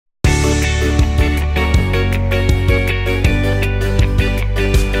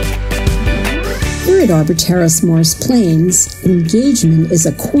at Arbor Terrace, Morris Plains, engagement is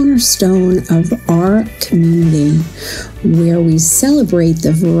a cornerstone of our community, where we celebrate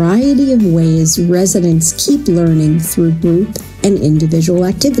the variety of ways residents keep learning through group and individual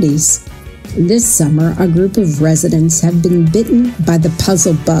activities. This summer, a group of residents have been bitten by the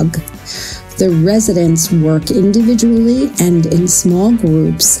puzzle bug. The residents work individually and in small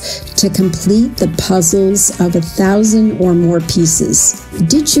groups to complete the puzzles of 1,000 or more pieces.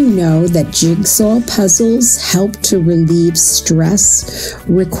 Did you know that jigsaw puzzles help to relieve stress,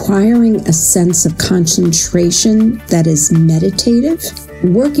 requiring a sense of concentration that is meditative?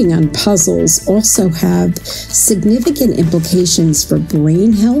 Working on puzzles also have significant implications for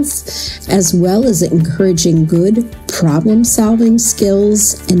brain health, as well as encouraging good problem-solving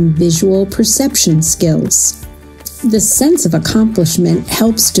skills and visual perception skills. The sense of accomplishment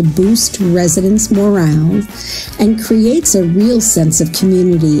helps to boost residents' morale and creates a real sense of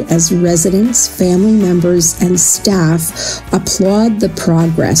community as residents, family members, and staff applaud the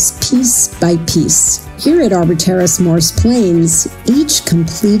progress piece by piece. Here at Arbor Terrace, Morris Plains, each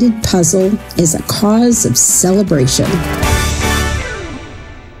completed puzzle is a cause of celebration.